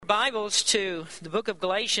Bibles to the book of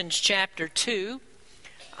Galatians chapter 2.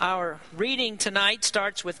 Our reading tonight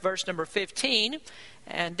starts with verse number 15,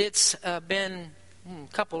 and it's been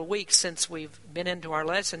a couple of weeks since we've been into our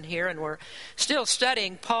lesson here, and we're still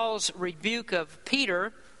studying Paul's rebuke of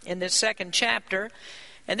Peter in this second chapter.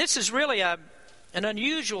 And this is really an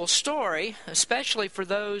unusual story, especially for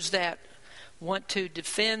those that want to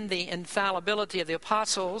defend the infallibility of the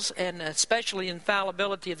apostles, and especially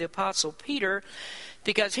infallibility of the apostle Peter,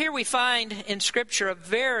 because here we find in Scripture a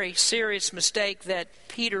very serious mistake that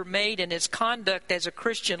Peter made in his conduct as a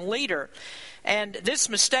Christian leader. And this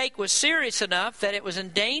mistake was serious enough that it was in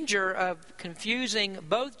danger of confusing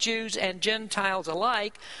both Jews and Gentiles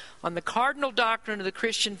alike on the cardinal doctrine of the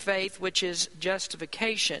Christian faith, which is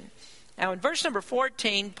justification. Now, in verse number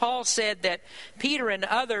 14, Paul said that Peter and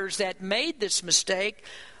others that made this mistake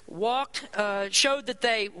showed that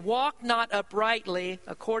they walked not uprightly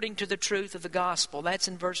according to the truth of the gospel. That's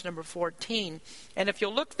in verse number 14. And if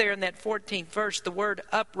you'll look there in that 14th verse, the word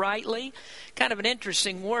uprightly, kind of an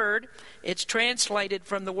interesting word. It's translated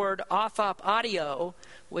from the word orthopaudio,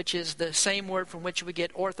 which is the same word from which we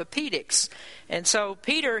get orthopedics. And so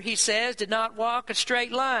Peter, he says, did not walk a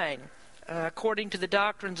straight line according to the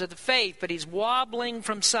doctrines of the faith, but he's wobbling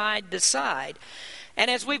from side to side. And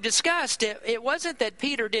as we've discussed, it wasn't that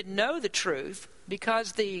Peter didn't know the truth,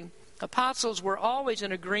 because the apostles were always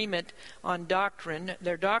in agreement on doctrine.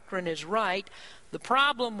 Their doctrine is right. The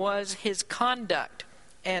problem was his conduct.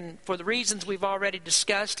 And for the reasons we've already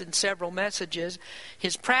discussed in several messages,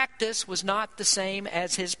 his practice was not the same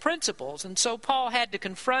as his principles. And so Paul had to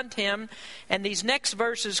confront him, and these next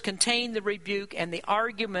verses contain the rebuke and the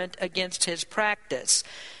argument against his practice.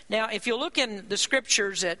 Now, if you look in the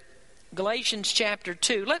Scriptures at Galatians chapter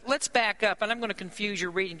 2, let's back up, and I'm going to confuse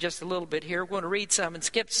your reading just a little bit here. We're going to read some and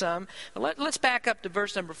skip some. But let's back up to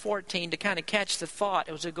verse number 14 to kind of catch the thought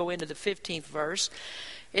as we go into the 15th verse.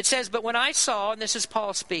 It says, "But when I saw," and this is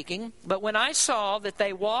Paul speaking, "but when I saw that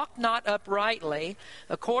they walked not uprightly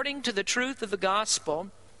according to the truth of the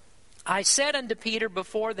gospel, I said unto Peter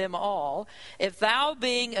before them all, If thou,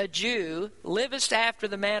 being a Jew, livest after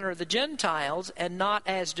the manner of the Gentiles, and not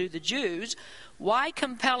as do the Jews, why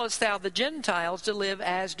compellest thou the Gentiles to live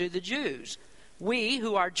as do the Jews? We,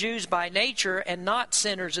 who are Jews by nature, and not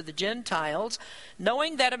sinners of the Gentiles,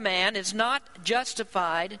 knowing that a man is not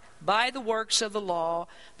justified by the works of the law,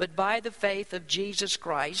 but by the faith of Jesus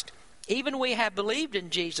Christ, even we have believed in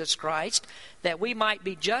Jesus Christ, that we might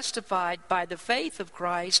be justified by the faith of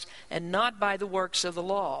Christ, and not by the works of the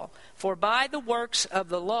law. For by the works of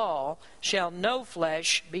the law shall no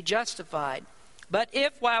flesh be justified. But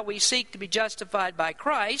if, while we seek to be justified by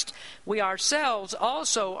Christ, we ourselves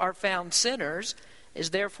also are found sinners, is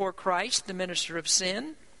therefore Christ the minister of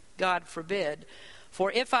sin? God forbid.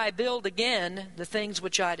 For if I build again the things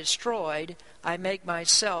which I destroyed, I make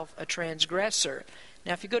myself a transgressor."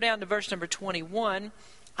 Now, if you go down to verse number 21,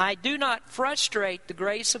 "I do not frustrate the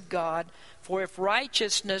grace of God, for if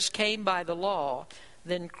righteousness came by the law,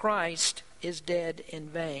 then Christ is dead in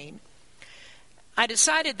vain." I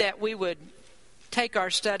decided that we would take our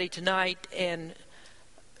study tonight and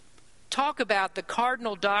talk about the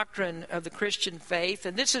cardinal doctrine of the Christian faith.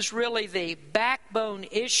 And this is really the backbone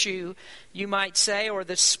issue, you might say, or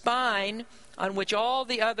the spine on which all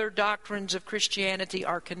the other doctrines of Christianity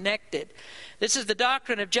are connected. This is the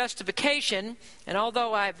doctrine of justification, and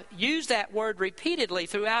although I've used that word repeatedly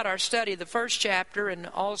throughout our study of the first chapter and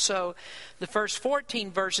also the first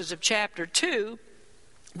 14 verses of chapter 2,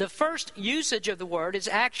 the first usage of the word is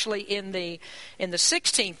actually in the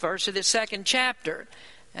 16th verse of the second chapter.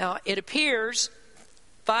 Now, it appears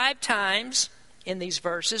 5 times in these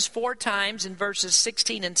verses, 4 times in verses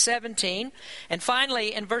 16 and 17, and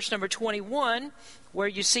finally in verse number 21, where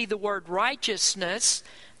you see the word righteousness.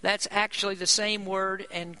 That's actually the same word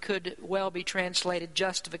and could well be translated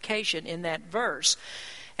justification in that verse.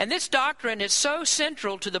 And this doctrine is so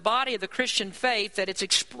central to the body of the Christian faith that it's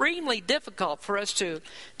extremely difficult for us to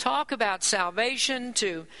talk about salvation,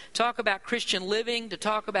 to talk about Christian living, to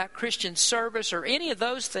talk about Christian service, or any of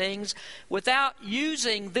those things without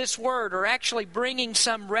using this word or actually bringing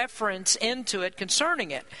some reference into it concerning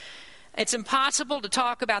it. It's impossible to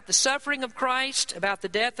talk about the suffering of Christ, about the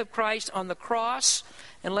death of Christ on the cross,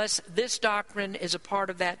 unless this doctrine is a part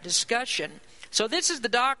of that discussion. So this is the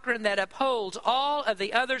doctrine that upholds all of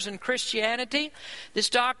the others in Christianity. This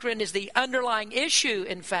doctrine is the underlying issue,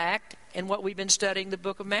 in fact, in what we've been studying the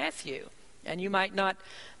book of Matthew. And you may not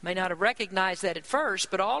have recognized that at first,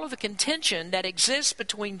 but all of the contention that exists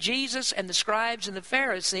between Jesus and the scribes and the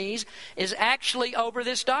Pharisees is actually over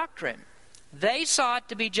this doctrine. They sought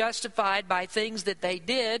to be justified by things that they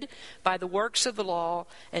did, by the works of the law,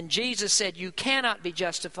 and Jesus said you cannot be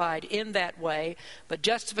justified in that way, but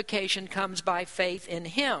justification comes by faith in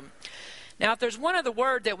Him. Now, if there's one other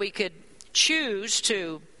word that we could choose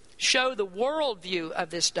to show the worldview of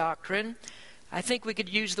this doctrine, I think we could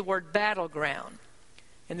use the word battleground.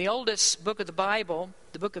 In the oldest book of the Bible,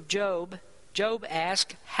 the book of Job, Job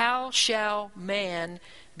asked, "How shall man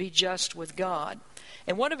be just with God?"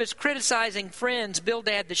 And one of his criticizing friends,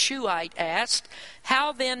 Bildad the Shuhite, asked,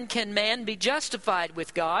 "How then can man be justified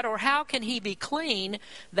with God, or how can he be clean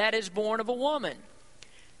that is born of a woman?"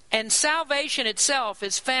 And salvation itself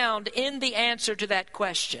is found in the answer to that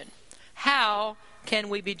question. How can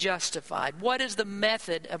we be justified? What is the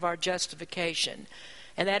method of our justification?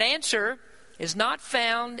 And that answer is not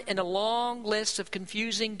found in a long list of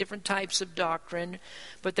confusing different types of doctrine,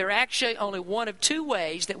 but there are actually only one of two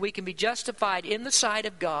ways that we can be justified in the sight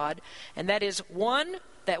of God, and that is, one,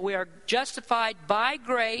 that we are justified by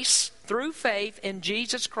grace through faith in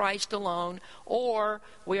Jesus Christ alone, or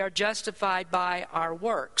we are justified by our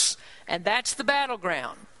works. And that's the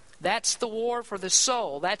battleground. That's the war for the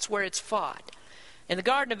soul. That's where it's fought. In the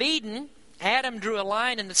Garden of Eden, Adam drew a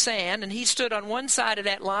line in the sand, and he stood on one side of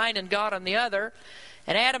that line and God on the other.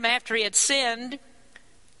 And Adam, after he had sinned,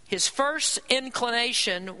 his first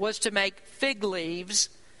inclination was to make fig leaves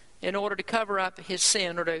in order to cover up his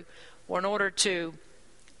sin, or in order to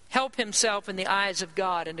help himself in the eyes of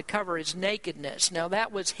God and to cover his nakedness. Now,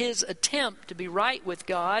 that was his attempt to be right with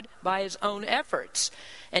God by his own efforts.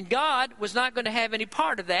 And God was not going to have any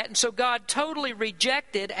part of that. And so God totally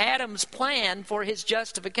rejected Adam's plan for his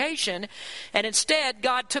justification. And instead,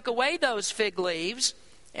 God took away those fig leaves,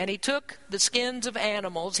 and He took the skins of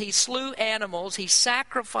animals. He slew animals. He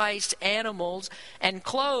sacrificed animals and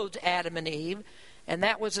clothed Adam and Eve. And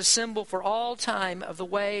that was a symbol for all time of the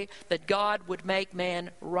way that God would make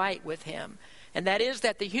man right with Him. And that is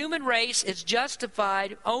that the human race is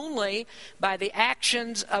justified only by the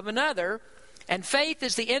actions of another, and faith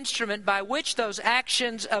is the instrument by which those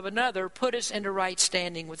actions of another put us into right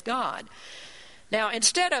standing with God. Now,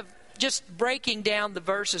 instead of just breaking down the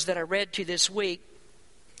verses that I read to you this week,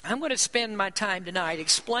 I'm going to spend my time tonight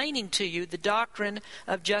explaining to you the doctrine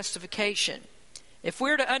of justification. If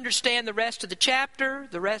we're to understand the rest of the chapter,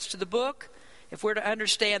 the rest of the book, if we're to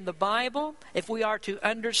understand the Bible, if we are to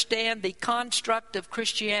understand the construct of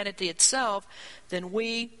Christianity itself, then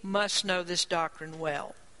we must know this doctrine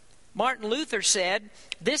well. Martin Luther said,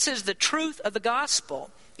 "This is the truth of the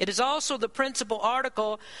gospel. It is also the principal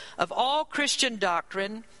article of all Christian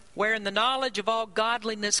doctrine, wherein the knowledge of all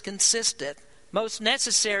godliness consisteth. Most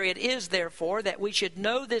necessary it is, therefore, that we should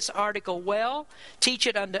know this article well, teach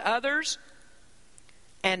it unto others,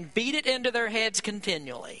 and beat it into their heads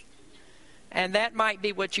continually." And that might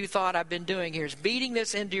be what you thought I've been doing here, is beating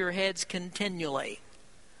this into your heads continually.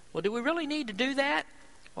 Well, do we really need to do that?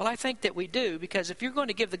 Well, I think that we do, because if you're going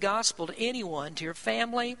to give the gospel to anyone, to your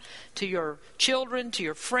family, to your children, to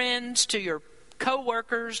your friends, to your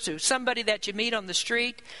co-workers, to somebody that you meet on the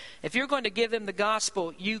street, if you're going to give them the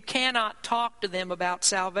gospel, you cannot talk to them about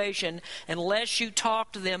salvation unless you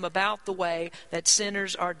talk to them about the way that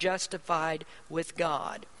sinners are justified with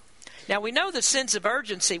God. Now, we know the sense of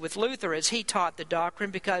urgency with Luther as he taught the doctrine,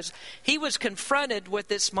 because he was confronted with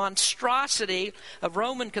this monstrosity of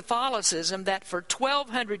Roman Catholicism that for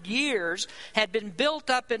 1,200 years had been built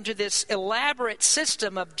up into this elaborate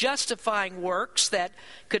system of justifying works that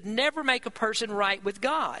could never make a person right with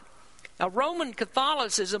God. Now, Roman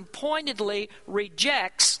Catholicism pointedly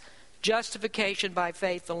rejects justification by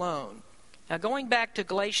faith alone. Now, going back to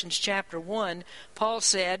Galatians chapter 1, Paul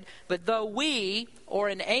said, "But though we, or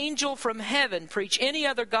an angel from heaven, preach any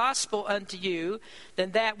other gospel unto you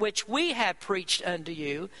than that which we have preached unto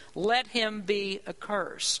you, let him be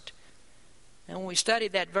accursed." And when we study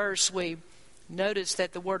that verse, we notice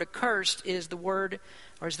that the word accursed is the word,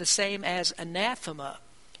 or is the same as anathema.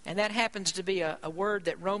 And that happens to be a word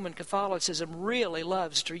that Roman Catholicism really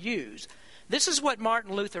loves to use. This is what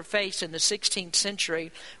Martin Luther faced in the 16th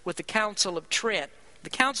century with the Council of Trent. The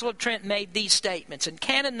Council of Trent made these statements. In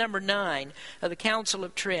canon number 9 of the Council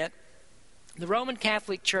of Trent, the Roman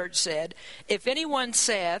Catholic Church said, "If anyone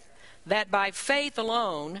saith that by faith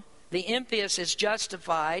alone the impious is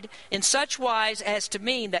justified, in such wise as to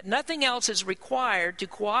mean that nothing else is required to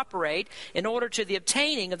cooperate in order to the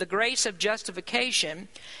obtaining of the grace of justification,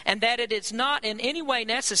 and that it is not in any way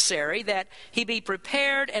necessary that he be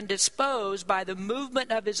prepared and disposed by the movement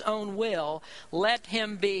of his own will, let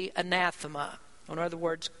him be anathema." In other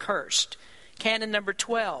words, cursed. Canon number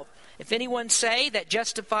 12. "If anyone say that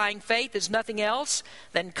justifying faith is nothing else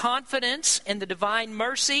than confidence in the divine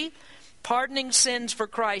mercy, pardoning sins for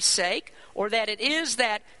Christ's sake, or that it is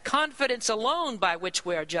that confidence alone by which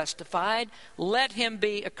we are justified, let him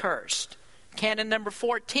be accursed. Canon number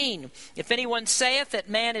 14. If anyone saith that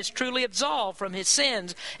man is truly absolved from his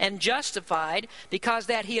sins and justified, because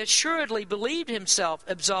that he assuredly believed himself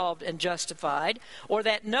absolved and justified, or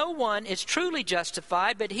that no one is truly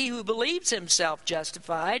justified but he who believes himself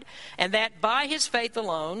justified, and that by his faith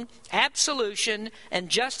alone absolution and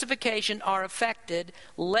justification are effected,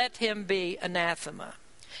 let him be anathema.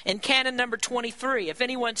 In canon number 23, if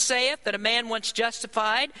anyone saith that a man once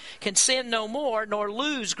justified can sin no more, nor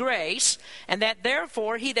lose grace, and that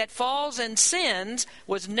therefore he that falls in sins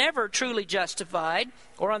was never truly justified,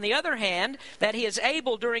 or on the other hand, that he is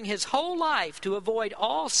able during his whole life to avoid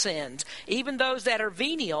all sins, even those that are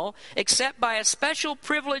venial, except by a special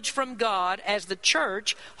privilege from God, as the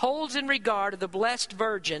church holds in regard of the blessed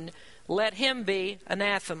Virgin, let him be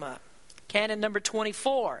anathema. Canon number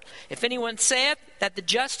 24. If anyone saith that the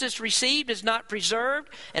justice received is not preserved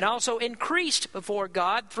and also increased before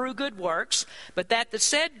God through good works, but that the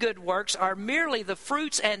said good works are merely the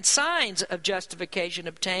fruits and signs of justification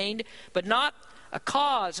obtained, but not a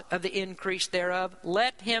cause of the increase thereof,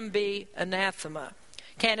 let him be anathema.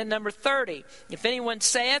 Canon number 30. If anyone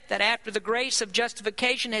saith that after the grace of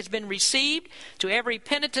justification has been received, to every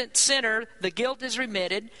penitent sinner the guilt is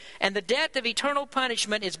remitted, and the debt of eternal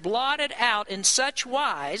punishment is blotted out in such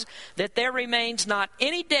wise that there remains not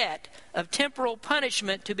any debt of temporal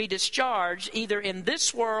punishment to be discharged either in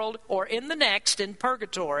this world or in the next in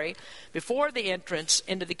purgatory, before the entrance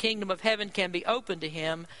into the kingdom of heaven can be opened to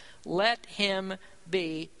him, let him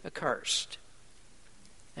be accursed.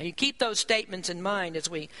 Now you keep those statements in mind as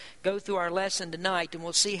we go through our lesson tonight, and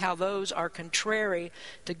we'll see how those are contrary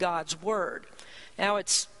to God's Word. Now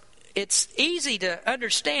it's easy to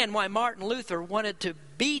understand why Martin Luther wanted to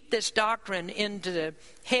beat this doctrine into the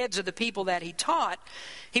heads of the people that he taught.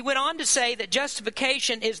 He went on to say that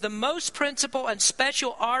justification is the most principal and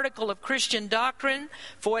special article of Christian doctrine,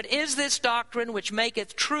 for it is this doctrine which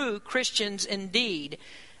maketh true Christians indeed.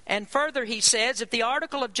 And further he says, if the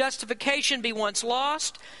article of justification be once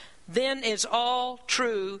lost, then is all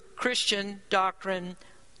true Christian doctrine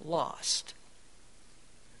lost.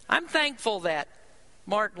 I'm thankful that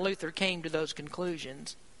Martin Luther came to those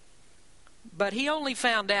conclusions, but he only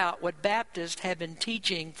found out what Baptists had been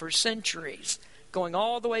teaching for centuries, going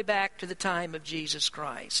all the way back to the time of Jesus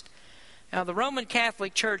Christ. Now, the Roman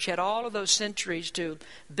Catholic Church had all of those centuries to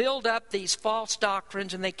build up these false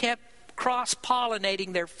doctrines, and they kept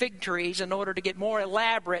cross-pollinating their fig trees in order to get more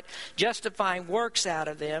elaborate justifying works out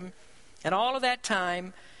of them. And all of that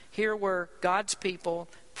time, here were God's people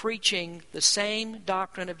preaching the same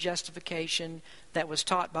doctrine of justification that was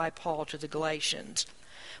taught by Paul to the Galatians.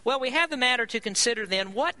 Well, we have the matter to consider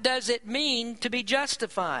then. What does it mean to be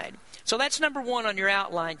justified? So that's number one on your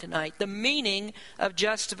outline tonight, the meaning of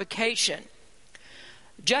justification.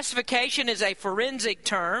 Justification is a forensic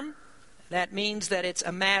term. That means that it's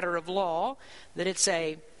a matter of law, that it's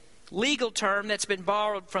a legal term that's been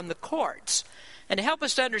borrowed from the courts. And to help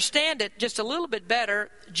us to understand it just a little bit better,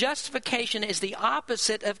 justification is the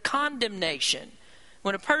opposite of condemnation.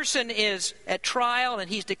 When a person is at trial and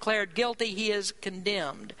he's declared guilty, he is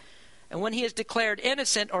condemned. And when he is declared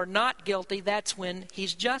innocent or not guilty, that's when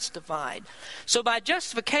he's justified. So by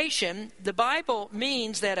justification, the Bible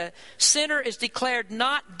means that a sinner is declared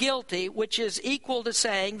not guilty, which is equal to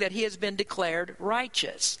saying that he has been declared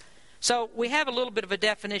righteous. So we have a little bit of a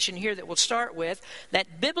definition here that we'll start with,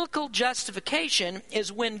 that biblical justification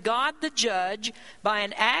is when God the judge, by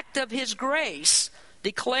an act of his grace,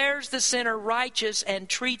 declares the sinner righteous and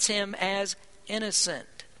treats him as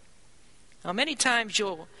innocent. Now, many times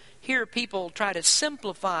you'll hear people try to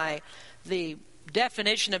simplify the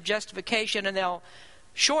definition of justification, and they'll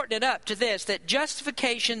shorten it up to this, that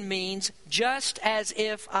justification means just as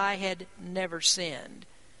if I had never sinned.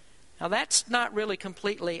 Now, that's not really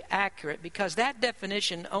completely accurate, because that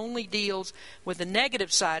definition only deals with the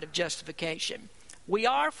negative side of justification. We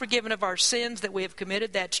are forgiven of our sins that we have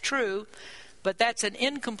committed, that's true, but that's an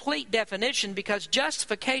incomplete definition, because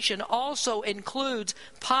justification also includes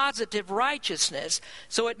positive righteousness.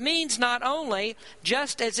 So it means not only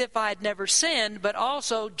just as if I had never sinned, but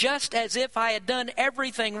also just as if I had done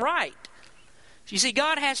everything right. You see,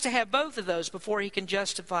 God has to have both of those before he can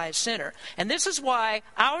justify a sinner. And this is why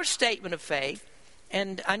our statement of faith,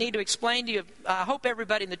 and I need to explain to you, I hope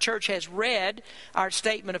everybody in the church has read our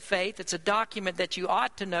statement of faith. It's a document that you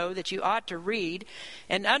ought to know, that you ought to read.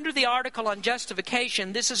 And under the article on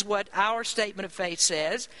justification, this is what our statement of faith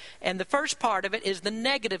says. And the first part of it is the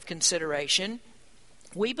negative consideration.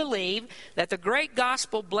 We believe that the great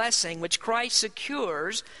gospel blessing which Christ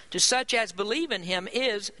secures to such as believe in him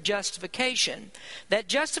is justification. That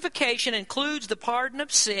justification includes the pardon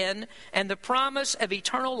of sin and the promise of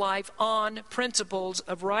eternal life on principles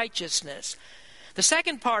of righteousness. The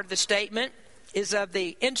second part of the statement is of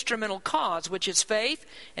the instrumental cause, which is faith,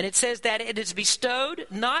 and it says that it is bestowed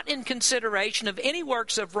not in consideration of any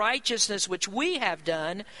works of righteousness which we have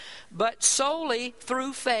done, but solely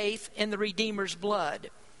through faith in the Redeemer's blood.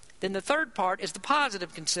 Then the third part is the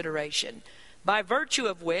positive consideration, by virtue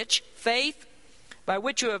of which faith,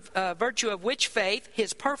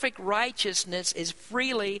 his perfect righteousness is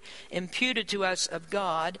freely imputed to us of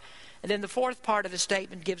God. And then the fourth part of the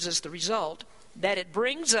statement gives us the result, that it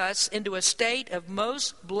brings us into a state of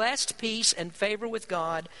most blessed peace and favor with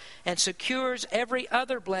God and secures every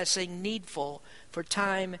other blessing needful for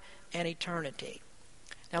time and eternity.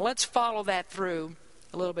 Now let's follow that through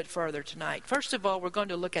a little bit further tonight. First of all, we're going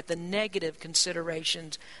to look at the negative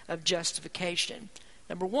considerations of justification.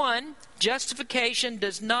 Number one, justification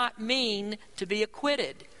does not mean to be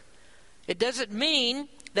acquitted. It doesn't mean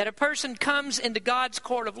that a person comes into God's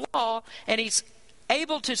court of law and he's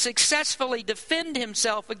able to successfully defend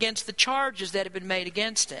himself against the charges that have been made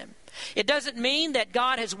against him. It doesn't mean that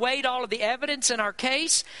God has weighed all of the evidence in our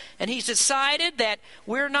case and he's decided that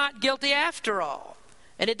we're not guilty after all.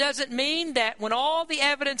 And it doesn't mean that when all the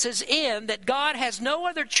evidence is in, that God has no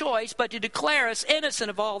other choice but to declare us innocent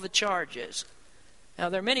of all the charges. Now,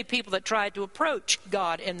 there are many people that try to approach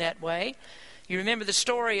God in that way. You remember the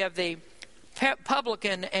story of the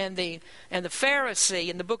publican and the Pharisee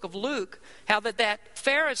in the book of Luke, how that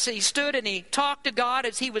Pharisee stood and he talked to God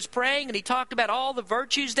as he was praying, and he talked about all the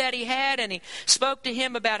virtues that he had, and he spoke to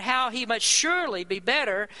him about how he must surely be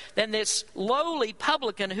better than this lowly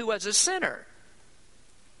publican who was a sinner.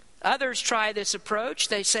 Others try this approach.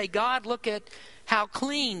 They say, God, look at how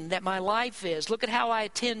clean that my life is. Look at how I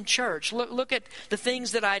attend church. Look at the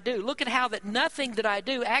things that I do. Look at how that nothing that I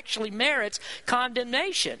do actually merits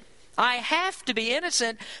condemnation. I have to be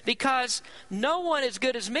innocent because no one as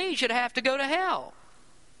good as me should have to go to hell.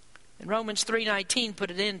 And Romans 3:19 put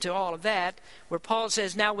it into all of that, where Paul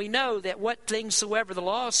says, now we know that what things soever the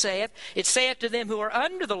law saith, it saith to them who are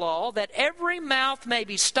under the law, that every mouth may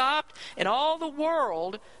be stopped, and all the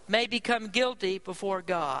world may become guilty before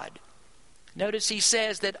God. Notice he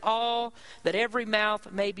says that every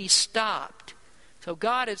mouth may be stopped. So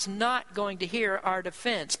God is not going to hear our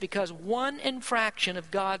defense, because one infraction of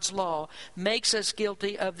God's law makes us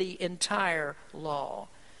guilty of the entire law.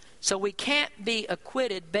 So we can't be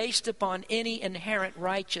acquitted based upon any inherent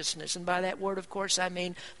righteousness. And by that word, of course, I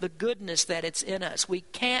mean the goodness that it's in us. We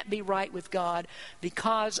can't be right with God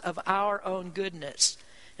because of our own goodness.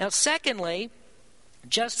 Now, secondly,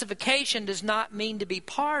 justification does not mean to be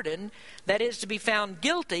pardoned, that is, to be found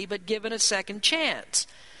guilty but given a second chance.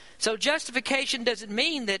 So justification doesn't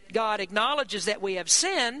mean that God acknowledges that we have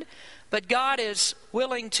sinned, but God is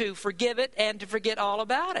willing to forgive it and to forget all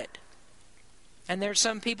about it. And there's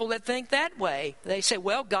some people that think that way. They say,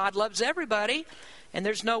 well, God loves everybody, and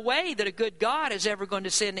there's no way that a good God is ever going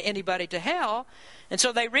to send anybody to hell. And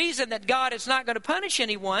so they reason that God is not going to punish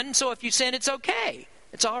anyone, so if you sin, it's okay.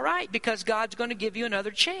 It's all right because God's going to give you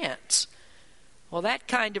another chance. Well, that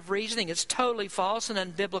kind of reasoning is totally false and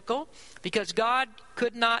unbiblical, because God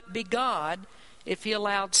could not be God if he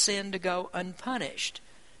allowed sin to go unpunished.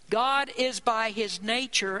 God is by his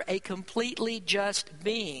nature a completely just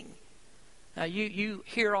being. Now, you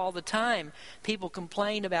hear all the time people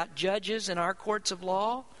complain about judges in our courts of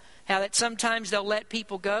law, how that sometimes they'll let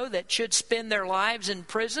people go that should spend their lives in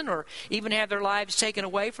prison or even have their lives taken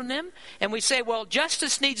away from them. And we say, well,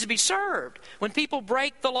 justice needs to be served. When people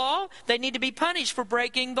break the law, they need to be punished for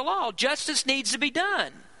breaking the law. Justice needs to be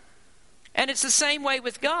done. And it's the same way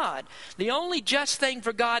with God. The only just thing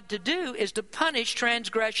for God to do is to punish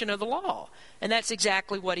transgression of the law. And that's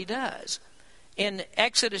exactly what he does. In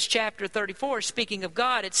Exodus chapter 34, speaking of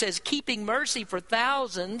God, it says, keeping mercy for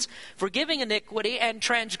thousands, forgiving iniquity and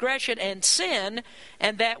transgression and sin,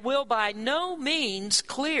 and that will by no means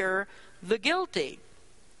clear the guilty.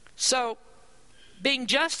 So, being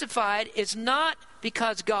justified is not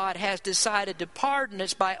because God has decided to pardon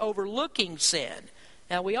us by overlooking sin.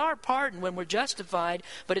 Now, we are pardoned when we're justified,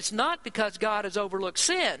 but it's not because God has overlooked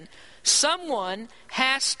sin. Someone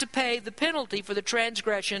has to pay the penalty for the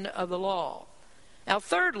transgression of the law. Now,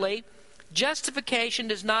 thirdly, justification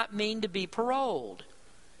does not mean to be paroled.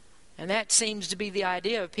 And that seems to be the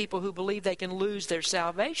idea of people who believe they can lose their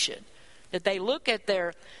salvation. That they look at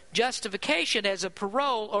their justification as a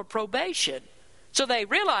parole or probation. So they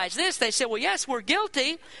realize this. They say, well, yes, we're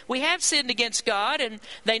guilty. We have sinned against God. And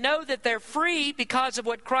they know that they're free because of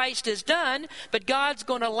what Christ has done. But God's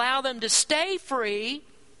going to allow them to stay free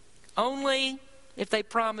only if they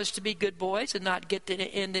promise to be good boys and not get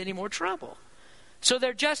into any more trouble. So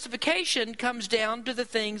their justification comes down to the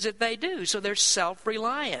things that they do. So they're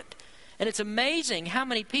self-reliant. And it's amazing how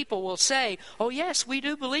many people will say, oh yes, we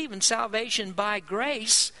do believe in salvation by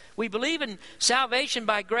grace. We believe in salvation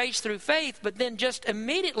by grace through faith, but then just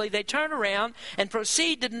immediately they turn around and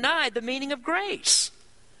proceed to deny the meaning of grace.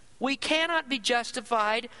 We cannot be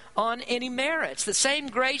justified on any merits. The same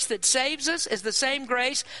grace that saves us is the same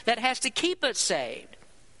grace that has to keep us saved.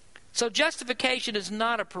 So justification is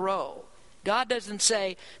not a parole. God doesn't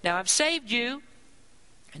say, now I've saved you,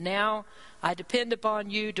 and now I depend upon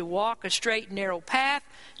you to walk a straight and narrow path.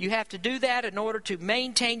 You have to do that in order to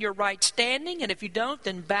maintain your right standing, and if you don't,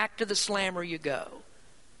 then back to the slammer you go.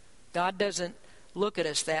 God doesn't look at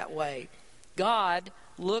us that way. God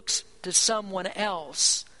looks to someone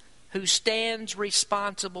else who stands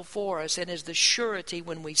responsible for us and is the surety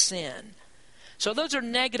when we sin. So those are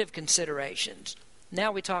negative considerations.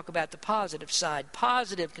 Now we talk about the positive side,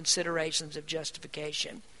 positive considerations of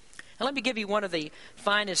justification. Now let me give you one of the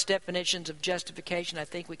finest definitions of justification I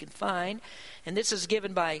think we can find. And this is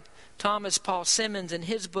given by Thomas Paul Simmons in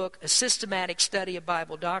his book, A Systematic Study of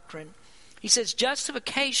Bible Doctrine. He says,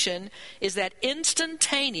 justification is that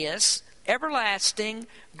instantaneous, everlasting,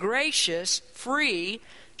 gracious, free,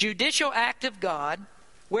 judicial act of God,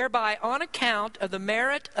 whereby on account of the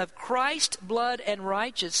merit of Christ's blood and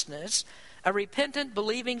righteousness, a repentant,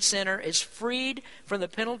 believing sinner is freed from the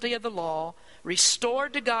penalty of the law,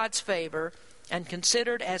 restored to God's favor, and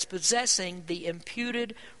considered as possessing the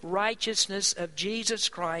imputed righteousness of Jesus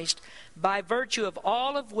Christ, by virtue of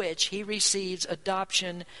all of which he receives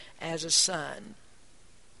adoption as a son.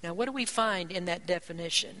 Now, what do we find in that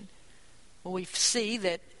definition? Well, we see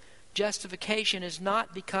that justification is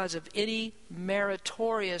not because of any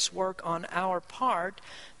meritorious work on our part,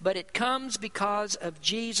 but it comes because of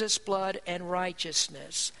Jesus' blood and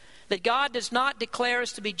righteousness. That God does not declare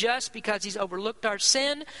us to be just because he's overlooked our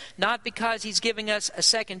sin, not because he's giving us a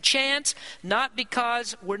second chance, not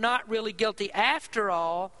because we're not really guilty after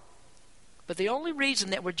all, but the only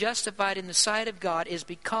reason that we're justified in the sight of God is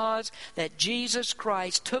because that Jesus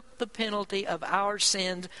Christ took the penalty of our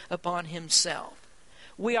sins upon himself.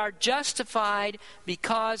 We are justified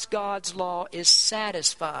because God's law is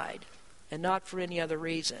satisfied and not for any other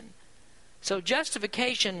reason. So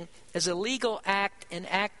justification is a legal act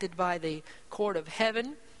enacted by the court of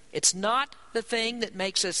heaven. It's not the thing that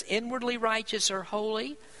makes us inwardly righteous or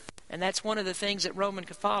holy. And that's one of the things that Roman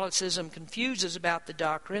Catholicism confuses about the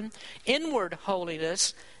doctrine. Inward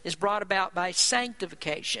holiness is brought about by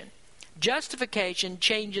sanctification. Justification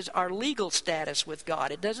changes our legal status with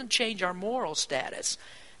God. It doesn't change our moral status.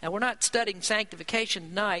 Now, we're not studying sanctification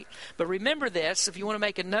tonight, but remember this, if you want to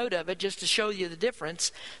make a note of it, just to show you the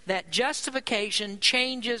difference, that justification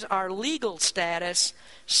changes our legal status,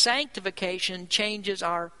 sanctification changes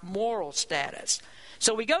our moral status.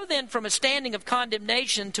 So we go then from a standing of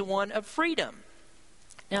condemnation to one of freedom.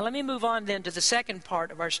 Now let me move on then to the second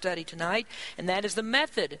part of our study tonight, and that is the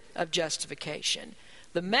method of justification.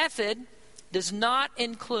 The method does not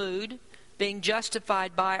include being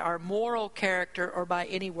justified by our moral character or by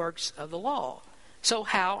any works of the law. So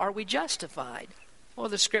how are we justified? Well,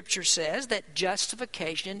 the Scripture says that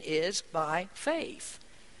justification is by faith.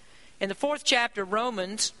 In the 4th chapter of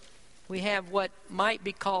Romans, we have what might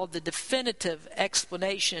be called the definitive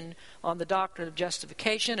explanation on the doctrine of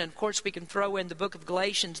justification. And of course, we can throw in the book of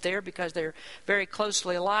Galatians there because they're very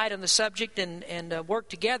closely allied on the subject and work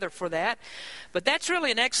together for that. But that's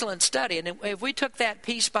really an excellent study. And if we took that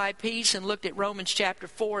piece by piece and looked at Romans chapter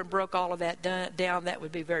 4 and broke all of that down, that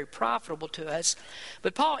would be very profitable to us.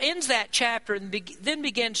 But Paul ends that chapter and then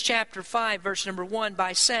begins chapter 5, verse number 1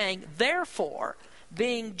 by saying, therefore,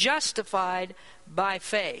 being justified by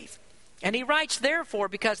faith. And he writes, therefore,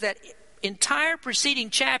 because that entire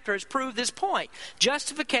preceding chapter has proved this point.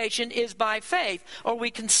 Justification is by faith. Or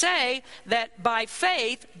we can say that by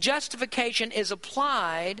faith, justification is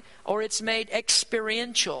applied or it's made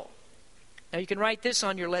experiential. Now you can write this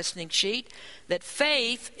on your listening sheet, that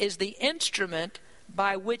faith is the instrument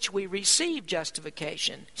by which we receive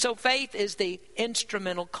justification. So faith is the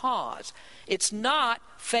instrumental cause. It's not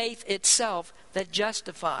faith itself that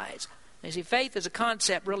justifies. You see, faith as a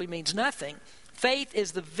concept really means nothing. Faith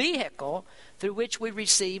is the vehicle through which we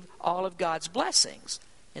receive all of God's blessings.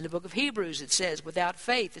 In the book of Hebrews it says, without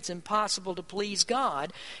faith it's impossible to please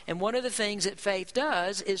God. And one of the things that faith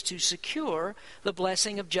does is to secure the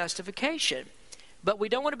blessing of justification. But we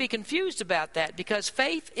don't want to be confused about that, because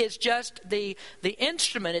faith is just the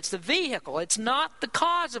instrument. It's the vehicle. It's not the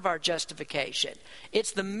cause of our justification.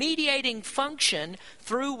 It's the mediating function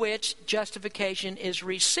through which justification is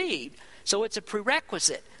received. So it's a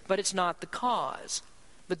prerequisite, but it's not the cause.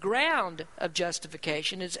 The ground of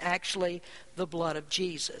justification is actually the blood of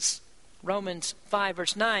Jesus. Romans 5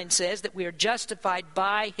 verse 9 says that we are justified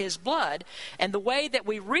by his blood, and the way that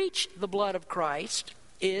we reach the blood of Christ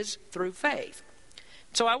is through faith.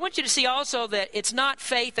 So I want you to see also that it's not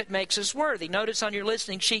faith that makes us worthy. Notice on your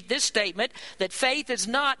listening sheet this statement, that faith is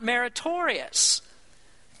not meritorious.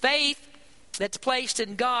 Faith that's placed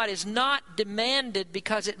in God is not demanded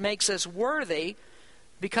because it makes us worthy,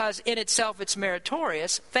 because in itself it's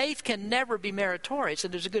meritorious. Faith can never be meritorious,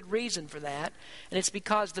 and there's a good reason for that. And it's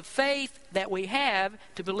because the faith that we have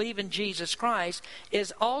to believe in Jesus Christ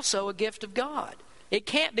is also a gift of God. It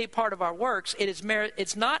can't be part of our works.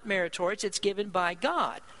 It's not meritorious. It's given by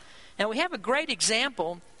God. Now, we have a great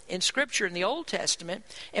example in Scripture in the Old Testament,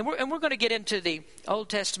 and we're going to get into the Old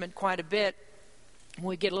Testament quite a bit when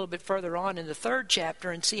we get a little bit further on in the 3rd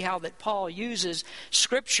chapter and see how that Paul uses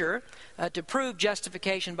Scripture to prove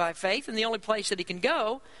justification by faith. And the only place that he can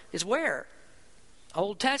go is where?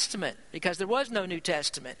 Old Testament, because there was no New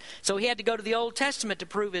Testament. So he had to go to the Old Testament to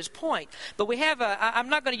prove his point. But we have I'm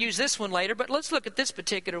not going to use this one later, but let's look at this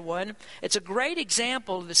particular one. It's a great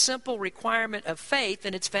example of the simple requirement of faith,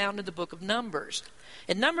 and it's found in the book of Numbers.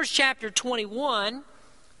 In Numbers chapter 21,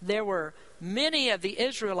 there were many of the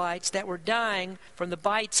Israelites that were dying from the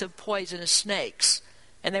bites of poisonous snakes.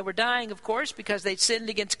 And they were dying, of course, because they'd sinned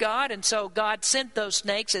against God, and so God sent those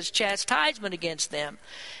snakes as chastisement against them.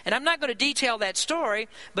 And I'm not going to detail that story,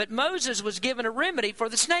 but Moses was given a remedy for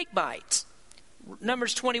the snake bites.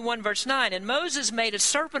 Numbers 21 verse 9, and Moses made a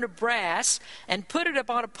serpent of brass and put it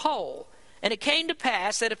upon a pole. And it came to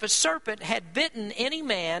pass that if a serpent had bitten any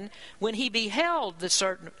man, when he beheld the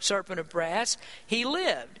serpent of brass, he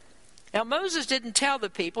lived. Now, Moses didn't tell the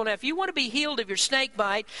people, now if you want to be healed of your snake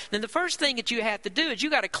bite, then the first thing that you have to do is you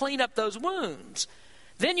got to clean up those wounds.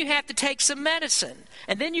 Then you have to take some medicine.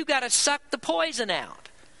 And then you got to suck the poison out.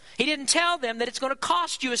 He didn't tell them that it's going to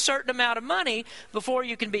cost you a certain amount of money before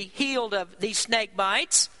you can be healed of these snake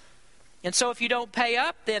bites. And so if you don't pay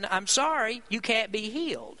up, then I'm sorry, you can't be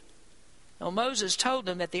healed. Well, Moses told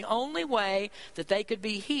them that the only way that they could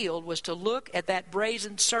be healed was to look at that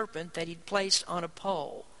brazen serpent that he'd placed on a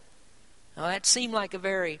pole. Now, that seemed like a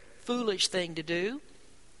very foolish thing to do.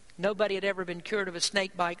 Nobody had ever been cured of a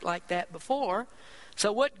snake bite like that before.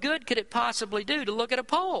 So what good could it possibly do to look at a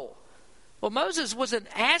pole? Well, Moses wasn't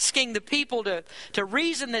asking the people to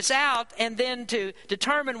reason this out and then to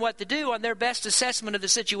determine what to do on their best assessment of the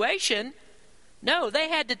situation. No, they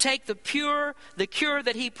had to take the cure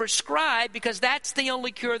that he prescribed, because that's the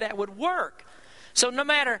only cure that would work. So no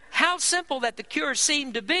matter how simple that the cure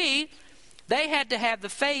seemed to be, they had to have the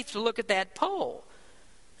faith to look at that pole.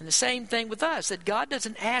 And the same thing with us, that God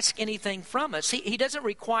doesn't ask anything from us. He doesn't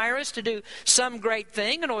require us to do some great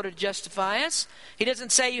thing in order to justify us. He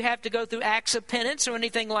doesn't say you have to go through acts of penance or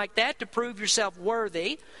anything like that to prove yourself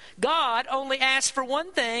worthy. God only asks for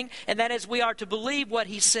one thing, and that is we are to believe what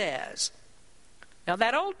he says. Now,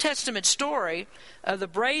 that Old Testament story of the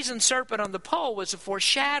brazen serpent on the pole was a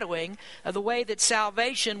foreshadowing of the way that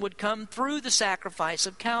salvation would come through the sacrifice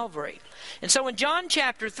of Calvary. And so in John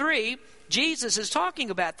chapter 3, Jesus is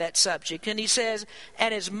talking about that subject, and he says,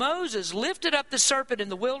 and as Moses lifted up the serpent in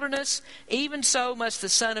the wilderness, even so must the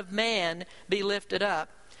Son of Man be lifted up,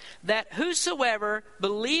 that whosoever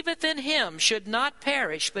believeth in him should not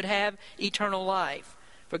perish but have eternal life.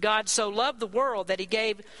 For God so loved the world that he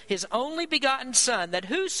gave his only begotten Son, that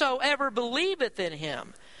whosoever believeth in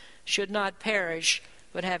him should not perish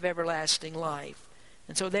but have everlasting life.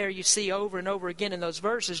 And so there you see over and over again in those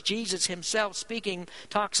verses, Jesus himself speaking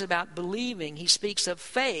talks about believing. He speaks of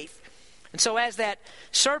faith. And so as that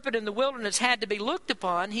serpent in the wilderness had to be looked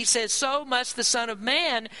upon, he says, so must the Son of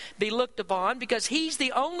Man be looked upon, because he's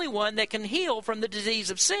the only one that can heal from the disease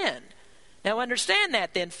of sin. Now understand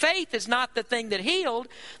that then. Faith is not the thing that healed.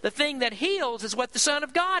 The thing that heals is what the Son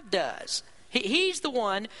of God does. He's the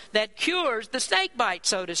one that cures the snake bite,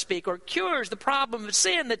 so to speak, or cures the problem of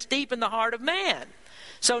sin that's deep in the heart of man.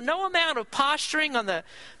 So no amount of posturing on the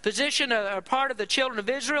position or part of the children of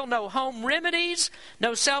Israel, no home remedies,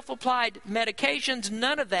 no self-applied medications,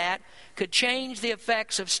 none of that could change the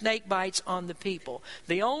effects of snake bites on the people.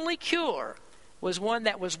 The only cure was one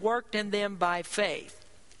that was worked in them by faith.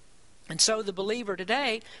 And so the believer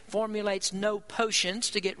today formulates no potions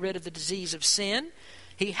to get rid of the disease of sin.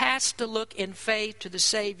 He has to look in faith to the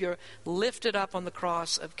Savior lifted up on the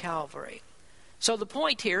cross of Calvary. So the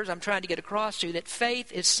point here is I'm trying to get across to you that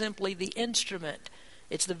faith is simply the instrument.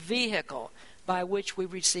 It's the vehicle by which we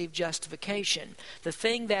receive justification. The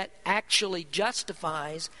thing that actually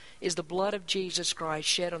justifies is the blood of Jesus Christ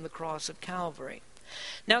shed on the cross of Calvary.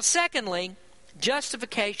 Now, secondly,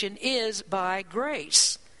 justification is by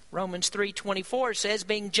grace. Romans 3:24 says,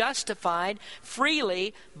 being justified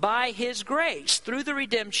freely by His grace through the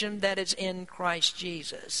redemption that is in Christ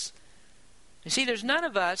Jesus. You see, there's none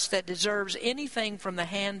of us that deserves anything from the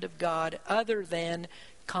hand of God other than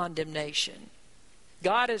condemnation.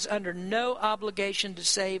 God is under no obligation to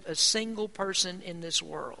save a single person in this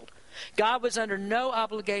world. God was under no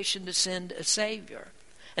obligation to send a Savior.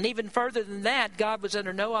 And even further than that, God was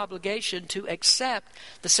under no obligation to accept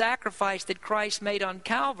the sacrifice that Christ made on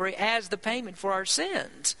Calvary as the payment for our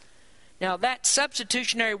sins. Now, that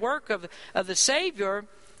substitutionary work of the Savior,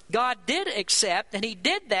 God did accept, and He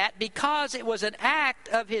did that because it was an act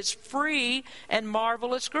of His free and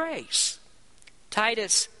marvelous grace.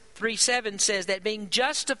 Titus 3:7 says that being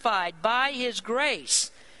justified by His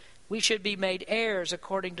grace, we should be made heirs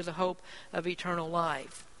according to the hope of eternal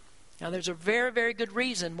life. Now, there's a very, very good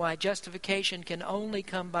reason why justification can only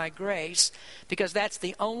come by grace, because that's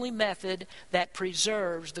the only method that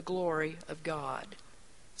preserves the glory of God.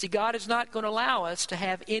 See, God is not going to allow us to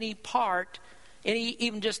have any part,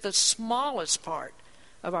 even just the smallest part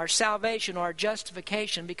of our salvation or our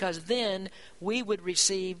justification, because then we would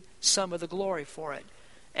receive some of the glory for it.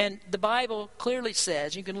 And the Bible clearly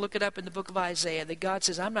says, you can look it up in the book of Isaiah, that God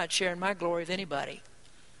says, I'm not sharing my glory with anybody.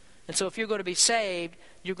 And so if you're going to be saved,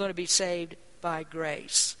 you're going to be saved by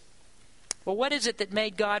grace. Well, what is it that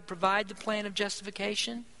made God provide the plan of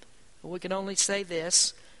justification? Well, we can only say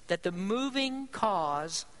this, that the moving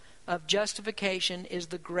cause of justification is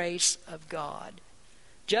the grace of God.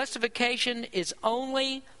 Justification is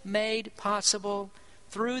only made possible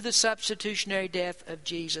through the substitutionary death of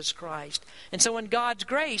Jesus Christ. And so in God's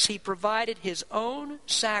grace, He provided His own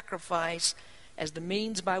sacrifice as the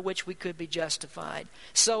means by which we could be justified.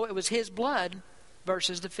 So it was His blood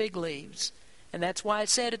versus the fig leaves. And that's why I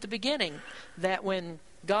said at the beginning that when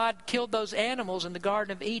God killed those animals in the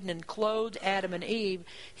Garden of Eden and clothed Adam and Eve,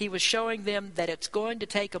 He was showing them that it's going to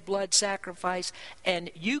take a blood sacrifice, and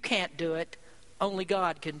you can't do it, only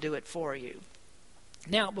God can do it for you.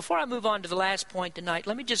 Now, before I move on to the last point tonight,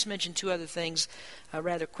 let me just mention two other things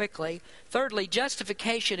rather quickly. Thirdly,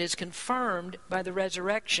 justification is confirmed by the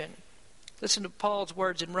resurrection. Listen to Paul's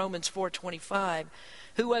words in Romans 4:25,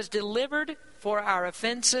 who was delivered for our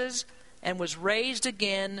offenses and was raised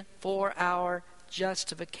again for our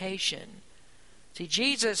justification. See,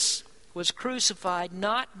 Jesus was crucified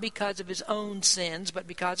not because of His own sins, but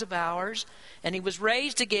because of ours. And He was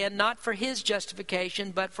raised again not for His justification,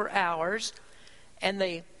 but for ours. And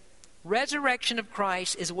the resurrection of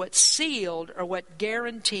Christ is what sealed or what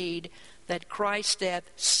guaranteed that Christ's death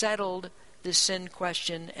settled the sin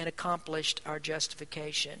question and accomplished our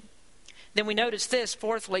justification. Then we notice this,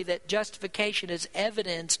 fourthly, that justification is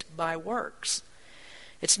evidenced by works.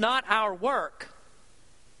 It's not our work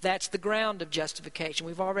that's the ground of justification.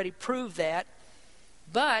 We've already proved that.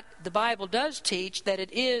 But the Bible does teach that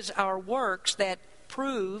it is our works that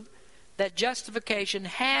prove that justification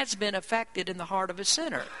has been effected in the heart of a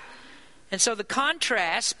sinner. And so the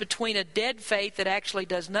contrast between a dead faith that actually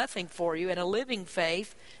does nothing for you and a living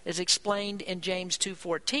faith is explained in James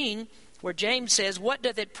 2:14, where James says, "What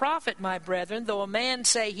doth it profit, my brethren, though a man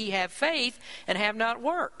say he have faith and have not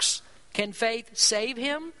works? Can faith save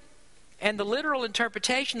him?" And the literal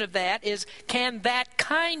interpretation of that is, can that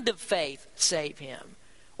kind of faith save him?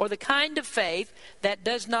 Or the kind of faith that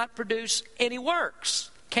does not produce any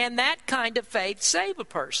works. Can that kind of faith save a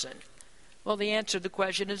person? Well, the answer to the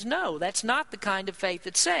question is no. That's not the kind of faith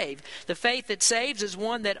that saves. The faith that saves is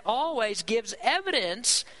one that always gives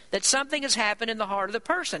evidence that something has happened in the heart of the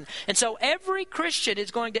person. And so every Christian is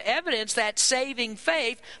going to evidence that saving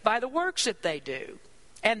faith by the works that they do.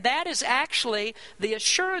 And that is actually the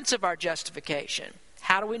assurance of our justification.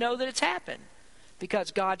 How do we know that it's happened?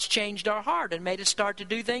 Because God's changed our heart and made us start to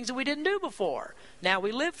do things that we didn't do before. Now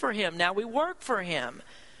we live for Him. Now we work for Him.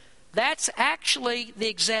 That's actually the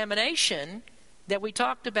examination that we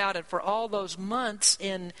talked about it for all those months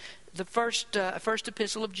in the first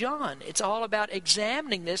epistle of John. It's all about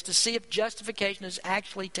examining this to see if justification has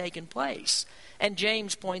actually taken place. And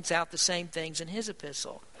James points out the same things in his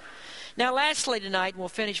epistle. Now, lastly tonight, and we'll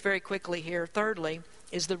finish very quickly here, thirdly,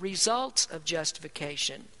 is the results of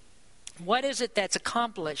justification. What is it that's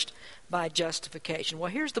accomplished by justification?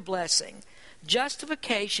 Well, here's the blessing.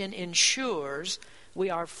 Justification ensures we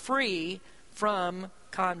are free from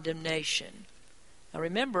condemnation. Now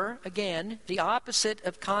remember, again, the opposite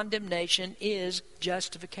of condemnation is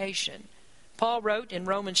justification. Paul wrote in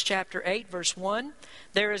Romans chapter 8, verse 1,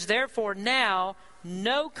 "There is therefore now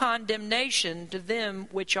no condemnation to them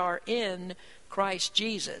which are in Christ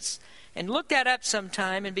Jesus." And look that up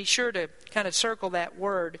sometime and be sure to kind of circle that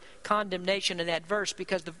word, condemnation, in that verse,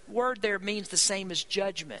 because the word there means the same as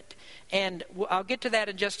judgment. And I'll get to that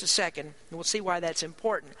in just a second, and we'll see why that's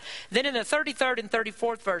important. Then in the 33rd and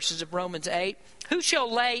 34th verses of Romans 8, "Who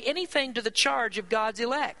shall lay anything to the charge of God's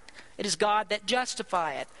elect? It is God that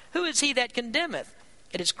justifieth. Who is he that condemneth?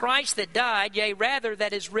 It is Christ that died, yea, rather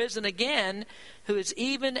that is risen again, who is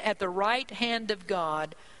even at the right hand of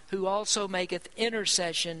God, who also maketh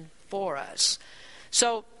intercession for us."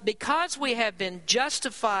 So, because we have been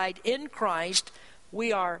justified in Christ,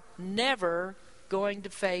 we are never going to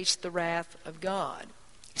face the wrath of God.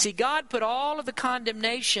 See, God put all of the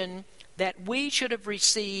condemnation that we should have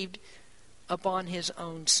received upon His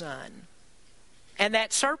own Son. And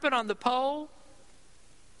that serpent on the pole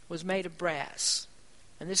was made of brass.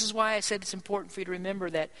 And this is why I said it's important for you to remember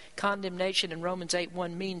that condemnation in Romans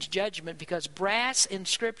 8:1 means judgment, because brass in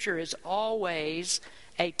Scripture is always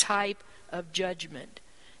a type of judgment.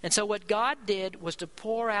 And so what God did was to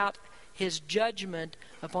pour out His judgment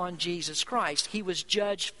upon Jesus Christ. He was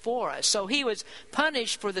judged for us. So He was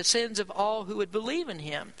punished for the sins of all who would believe in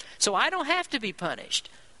Him. So I don't have to be punished.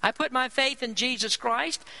 I put my faith in Jesus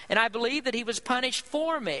Christ, and I believe that He was punished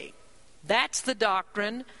for me. That's the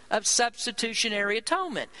doctrine of substitutionary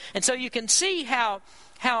atonement. And so you can see how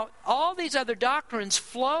all these other doctrines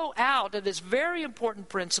flow out of this very important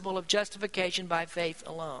principle of justification by faith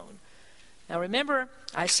alone. Now remember,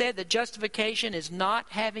 I said that justification is not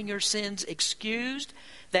having your sins excused,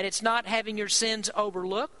 that it's not having your sins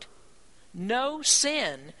overlooked. No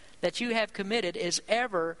sin that you have committed is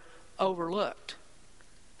ever overlooked.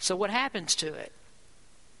 So what happens to it?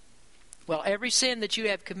 Well, every sin that you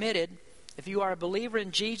have committed, if you are a believer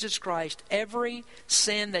in Jesus Christ, every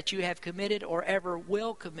sin that you have committed or ever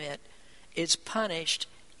will commit is punished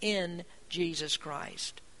in Jesus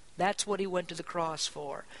Christ. That's what He went to the cross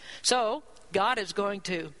for. So, God is going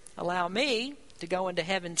to allow me to go into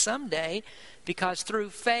heaven someday, because through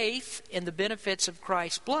faith in the benefits of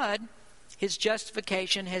Christ's blood, His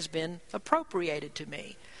justification has been appropriated to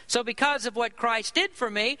me. So because of what Christ did for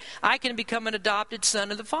me, I can become an adopted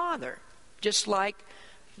son of the Father. Just like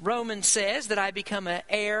Romans says that I become an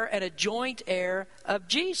heir and a joint heir of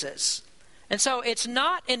Jesus. And so it's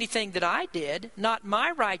not anything that I did, not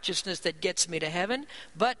my righteousness that gets me to heaven,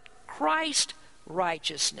 but Christ's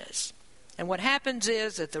righteousness. And what happens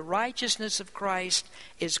is that the righteousness of Christ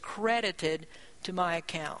is credited to my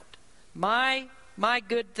account. My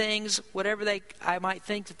good things, whatever I might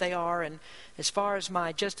think that they are, and as far as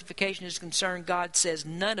my justification is concerned, God says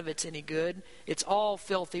none of it's any good. It's all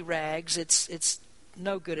filthy rags. It's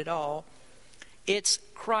no good at all. It's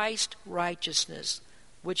Christ's righteousness,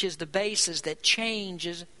 which is the basis that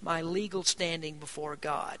changes my legal standing before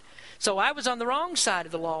God. So I was on the wrong side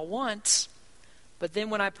of the law once, but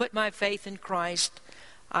then when I put my faith in Christ,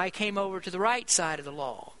 I came over to the right side of the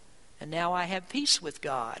law. And now I have peace with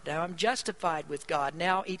God. Now I'm justified with God.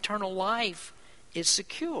 Now eternal life is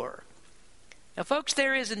secure. Now, folks,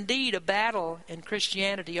 there is indeed a battle in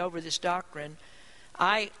Christianity over this doctrine.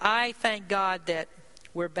 I thank God that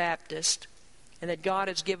we're Baptist and that God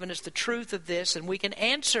has given us the truth of this, and we can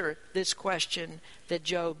answer this question that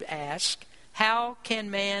Job asked. How can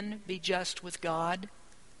man be just with God?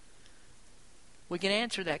 We can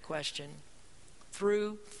answer that question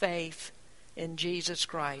through faith in Jesus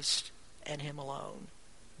Christ and Him alone.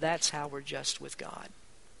 That's how we're just with God.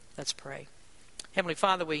 Let's pray. Heavenly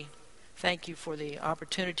Father, we thank You for the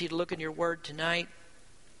opportunity to look in Your Word tonight.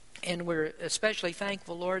 And we're especially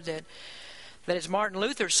thankful, Lord, that as Martin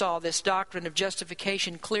Luther saw this doctrine of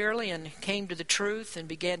justification clearly and came to the truth and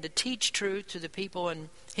began to teach truth to the people in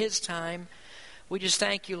his time, we just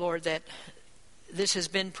thank You, Lord, that this has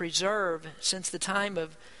been preserved since the time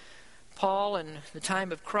of Paul and the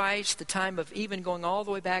time of Christ, the time of even going all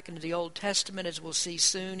the way back into the Old Testament, as we'll see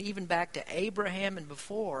soon, even back to Abraham and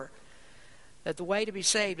before, that the way to be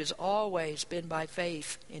saved has always been by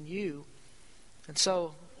faith in You. And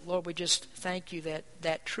so, Lord, we just thank You that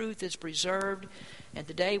that truth is preserved, and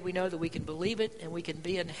today we know that we can believe it and we can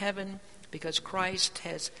be in heaven because Christ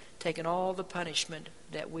has taken all the punishment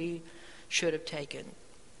that we should have taken.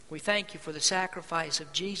 We thank You for the sacrifice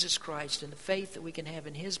of Jesus Christ and the faith that we can have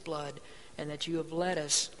in His blood, and that You have led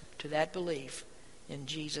us to that belief. In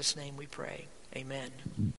Jesus' name we pray. Amen.